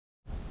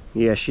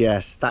Yes,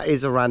 yes, that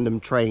is a random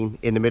train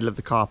in the middle of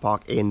the car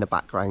park in the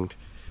background.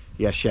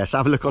 Yes, yes,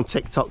 have a look on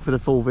TikTok for the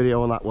full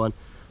video on that one.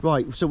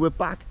 Right, so we're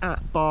back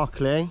at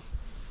Berkeley.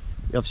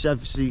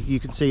 Obviously you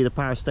can see the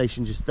power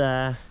station just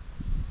there.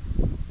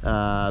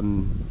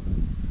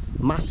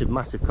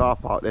 Massive car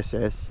park this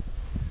is.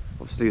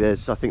 Obviously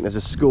I think there's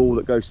a school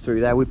that goes through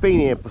there. We've been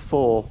here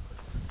before,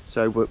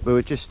 so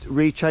we're just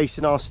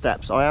retracing our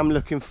steps. I am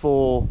looking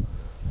for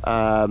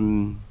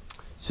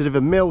sort of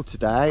a mill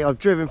today. I've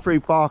driven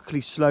through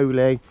Berkeley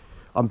slowly.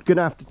 I'm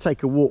gonna have to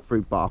take a walk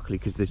through Berkeley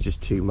because there's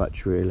just too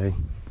much, really.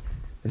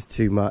 There's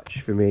too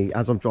much for me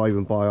as I'm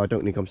driving by. I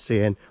don't think I'm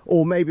seeing,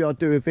 or maybe I'll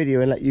do a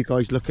video and let you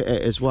guys look at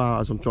it as well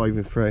as I'm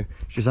driving through.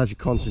 It's just as you're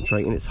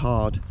concentrating, it's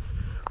hard.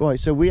 Right,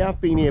 so we have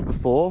been here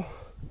before.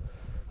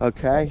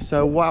 Okay,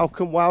 so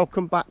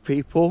welcome back,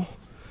 people.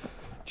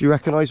 Do you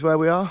recognize where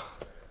we are?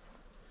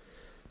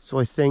 So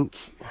I think,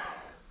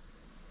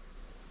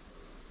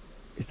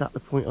 is that the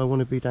point I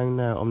want to be down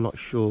now? I'm not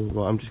sure.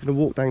 Right, I'm just going to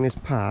walk down this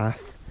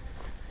path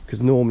because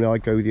normally I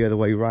go the other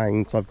way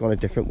round, so I've gone a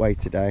different way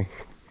today.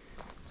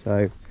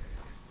 So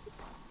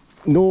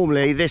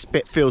normally this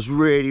bit feels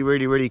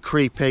really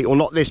creepy, or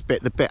not this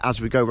bit, the bit as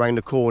we go round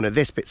the corner.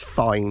 This bit's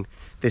fine,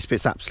 this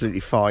bit's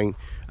absolutely fine.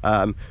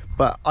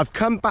 But I've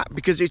come back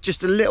because it's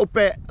just a little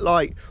bit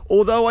like,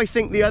 although I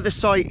think the other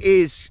site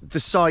is the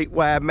site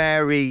where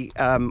Mary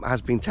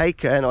has been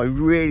taken, I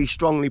really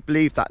strongly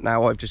believe that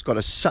now. I've just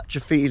got such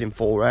a feeling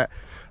for it.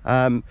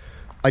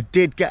 I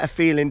did get a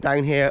feeling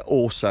down here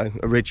also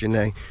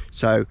originally,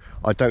 so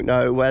I don't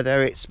know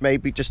whether it's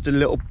maybe just a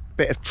little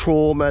bit of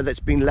trauma that's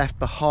been left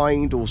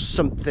behind or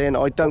something.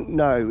 I don't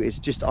know. It's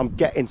just I'm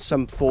getting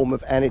some form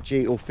of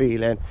energy or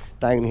feeling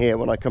down here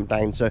when I come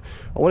down, so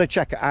I want to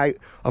check it out.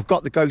 I've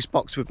got the ghost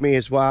box with me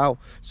as well,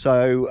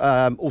 so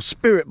or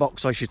spirit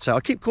box I should say.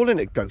 I keep calling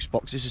it ghost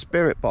box, it's a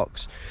spirit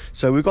box.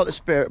 So we've got the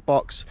spirit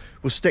box,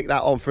 we'll stick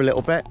that on for a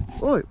little bit.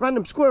 Oh,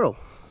 random squirrel.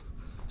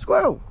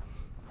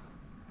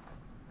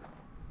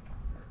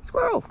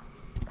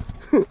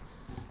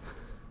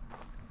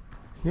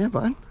 Yeah,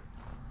 man.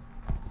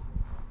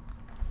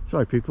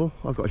 Sorry people,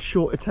 I've got a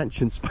short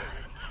attention span.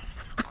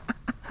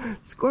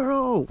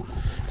 Squirrel.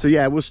 So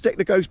yeah, we'll stick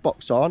the ghost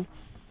box on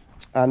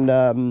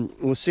and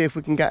we'll see if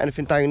we can get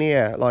anything down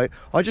here. Like,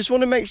 I just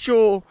want to make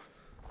sure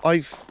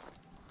I've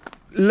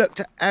looked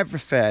at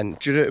everything.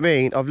 Do you know what I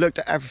mean? I've looked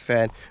at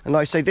everything, and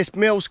like I say, this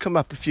mill's come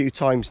up a few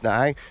times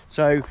now,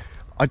 so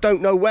I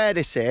don't know where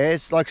this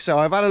is. Like I say,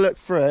 I've had a look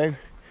through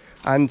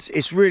and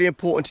it's really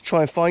important to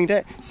try and find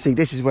it. See,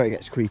 this is where it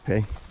gets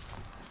creepy.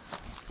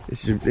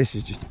 This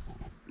is just,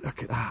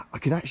 look at that. I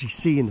can actually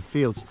see in the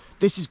fields.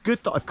 This is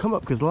good that I've come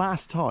up because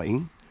last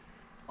time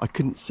I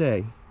couldn't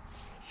see.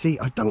 See,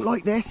 I don't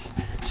like this.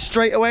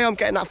 Straight away I'm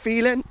getting that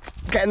feeling,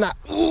 getting that,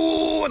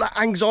 ooh, that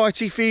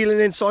anxiety feeling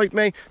inside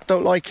me.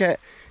 Don't like it.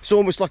 It's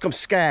almost like I'm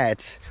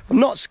scared. I'm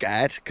not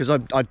scared because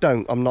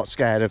I'm not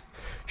scared of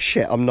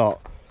shit, I'm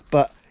not.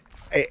 But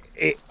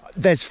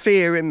there's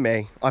fear in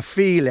me. I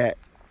feel it.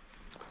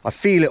 I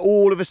feel it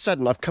all of a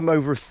sudden. I've come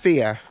over a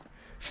fear.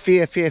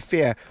 Fear.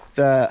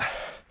 The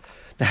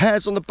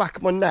hairs on the back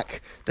of my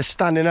neck, they're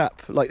standing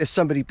up like there's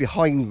somebody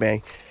behind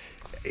me.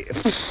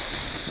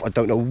 I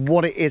don't know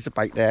what it is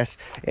about this.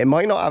 It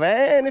might not have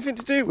anything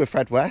to do with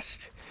Fred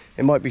West.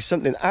 It might be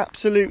something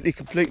absolutely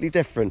completely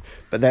different,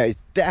 but there is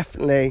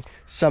definitely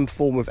some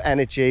form of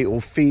energy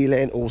or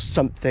feeling or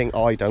something.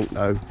 I don't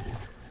know.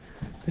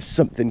 There's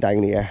something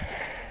down here.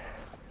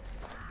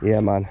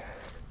 Yeah, man.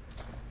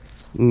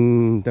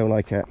 Don't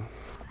like it.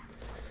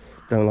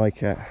 Don't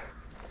like it.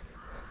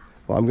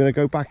 Well, I'm going to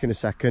go back in a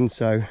second,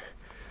 so...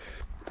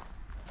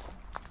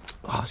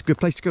 Oh, it's a good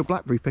place to go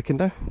blackberry picking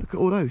though. Look at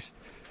all those.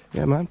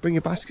 Yeah, man, bring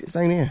your baskets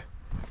down here.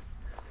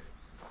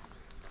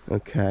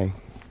 Okay.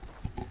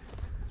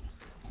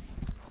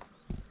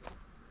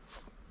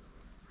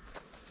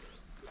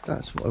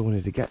 That's what I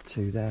wanted to get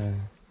to there.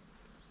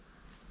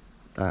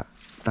 That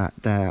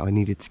there, I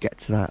needed to get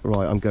to that.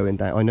 Right, I'm going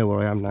down. I know where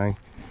I am now.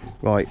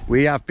 Right,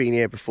 we have been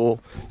here before,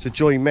 so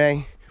join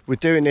me. We're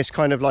doing this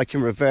kind of like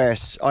in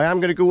reverse. I am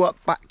going to go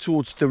up back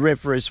towards the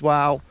river as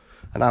well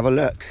and have a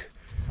look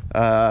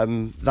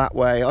that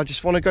way. I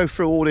just want to go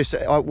through all this.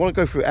 I want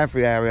to go through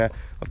every area.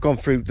 I've gone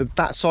through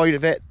that side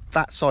of it,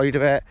 that side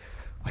of it.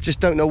 I just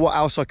don't know what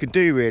else I could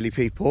do really,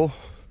 people.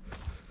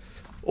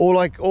 All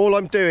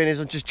I'm doing is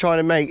I'm just trying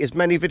to make as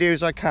many videos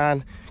as I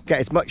can, get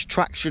as much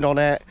traction on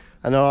it,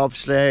 and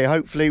obviously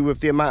hopefully with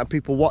the amount of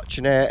people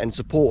watching it and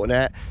supporting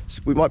it,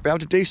 we might be able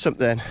to do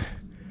something.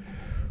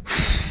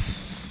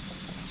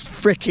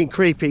 Freaking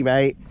creepy,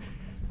 mate.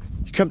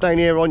 You come down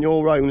here on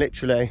your own,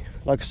 literally.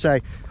 Like I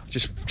say,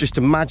 just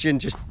imagine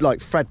just like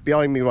Fred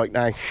behind me right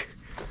now.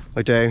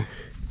 I do.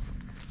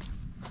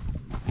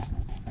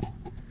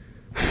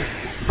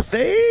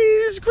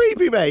 This is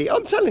creepy, mate.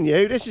 I'm telling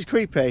you, this is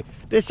creepy.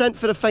 This ain't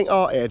for the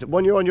faint-hearted.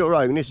 When you're on your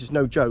own, this is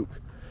no joke.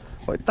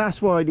 Right,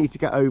 that's where I need to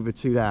get over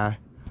to there.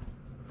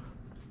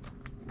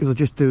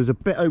 Because there's a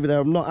bit over there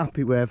I'm not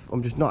happy with.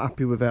 I'm just not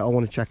happy with it. I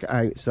want to check it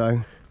out,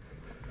 so...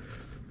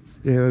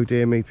 Dear, oh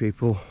dear me,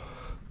 people.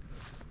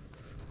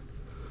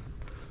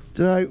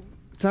 Don't know,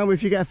 tell me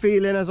if you get a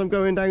feeling as I'm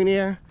going down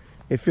here.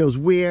 It feels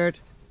weird,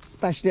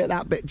 especially at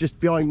that bit just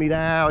behind me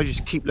now. I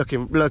just keep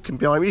looking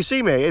behind me. You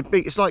see me?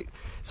 It's like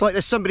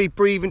there's somebody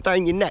breathing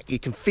down your neck. You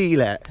can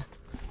feel it.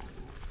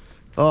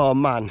 Oh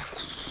man.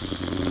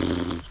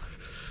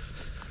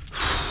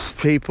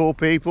 People,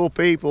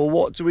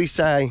 what do we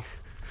say?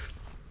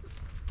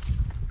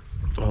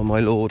 Oh my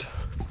Lord.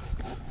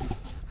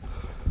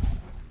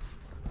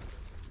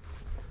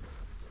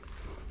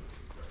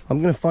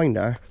 I'm gonna find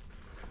her.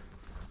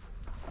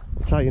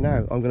 I'll tell you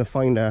now, I'm gonna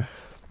find her.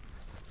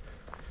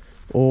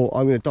 Or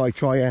I'm gonna die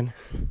trying.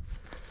 Do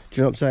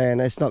you know what I'm saying?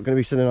 It's not gonna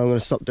be something I'm gonna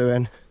stop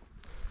doing.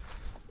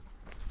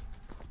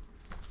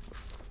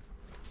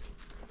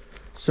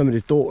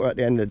 Somebody's daughter at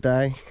the end of the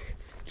day. Do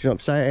you know what I'm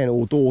saying?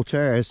 Or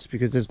daughters,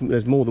 because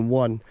there's more than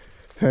one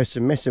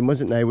person missing,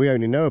 wasn't there? We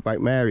only know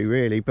about Mary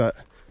really, but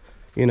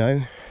you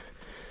know,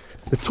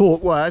 the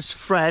talk was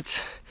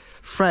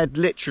Fred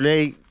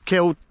literally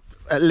killed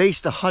at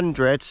least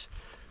 100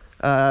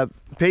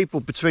 people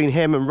between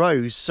him and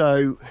Rose.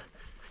 So,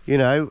 you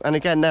know, and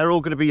again, they're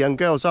all going to be young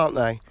girls, aren't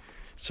they?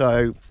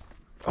 So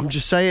I'm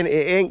just saying, it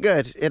ain't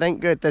good. It ain't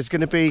good.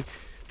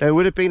 There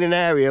would have been an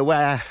area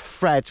where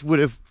Fred would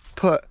have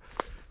put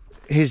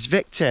his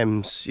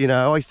victims, you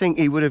know. I think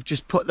he would have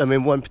just put them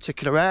in one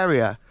particular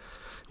area,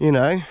 you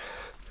know.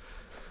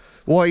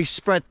 Why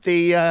spread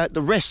the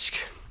risk?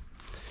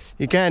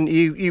 Again,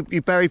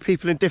 you bury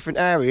people in different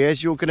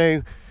areas, you're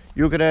gonna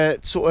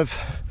sort of,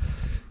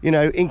 you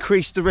know,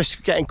 increase the risk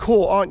of getting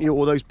caught, aren't you?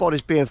 All those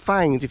bodies being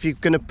found. If you're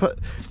gonna put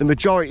the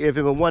majority of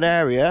them in one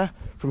area,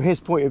 from his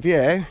point of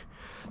view,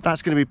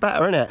 that's gonna be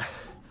better, isn't it?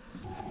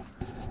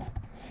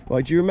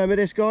 Right, do you remember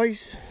this,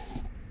 guys?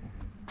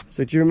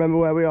 So do you remember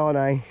where we are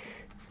now?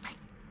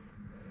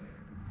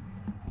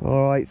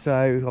 All right,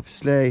 so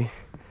obviously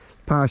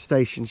power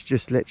station's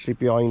just literally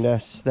behind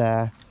us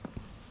there.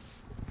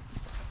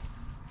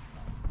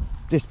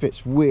 This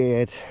bit's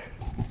weird.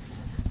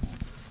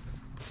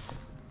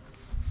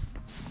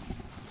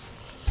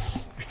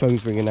 My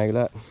phone's ringing now,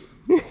 look.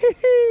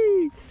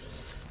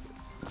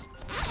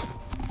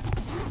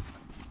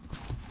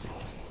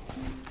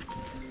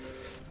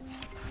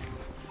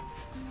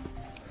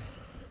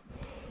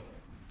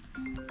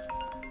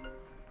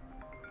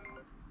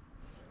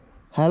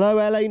 Hello,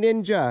 LA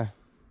Ninja.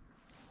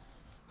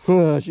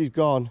 She's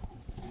gone.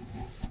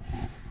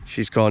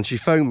 She's gone. She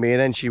phoned me and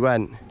then she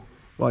went.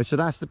 Right, so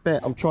that's the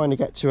bit I'm trying to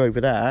get to over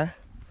there.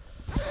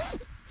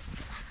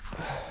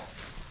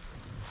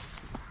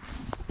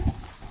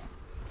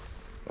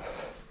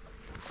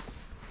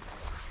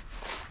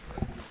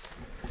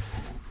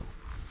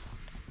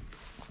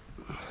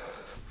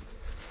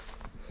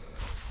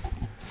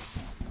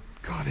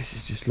 God, this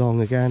is just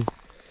long again.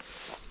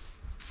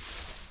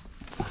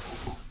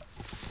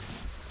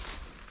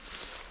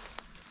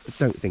 I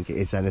don't think it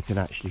is anything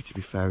actually, to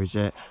be fair, is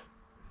it?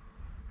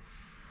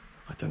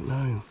 I don't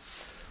know.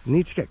 I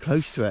need to get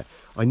close to it.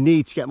 I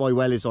need to get my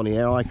wellies on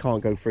here. I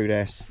can't go through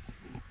this.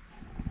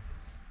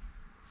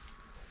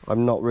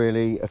 I'm not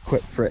really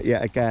equipped for it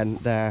yet again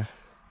there.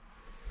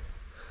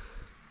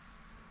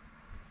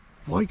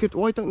 Why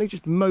don't they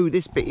just mow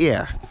this bit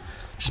here?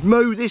 Just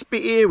mow this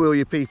bit here, will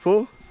you,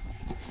 people?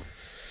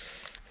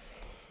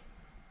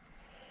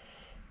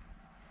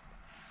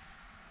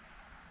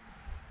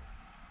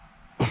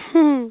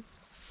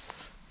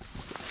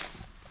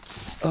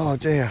 Oh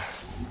dear.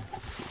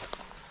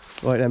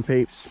 Right then,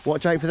 peeps,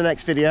 watch out for the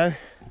next video.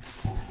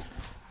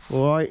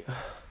 All right,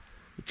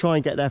 we'll try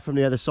and get there from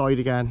the other side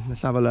again.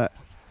 Let's have a look.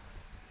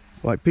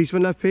 Right, peace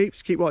and love,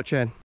 peeps, keep watching.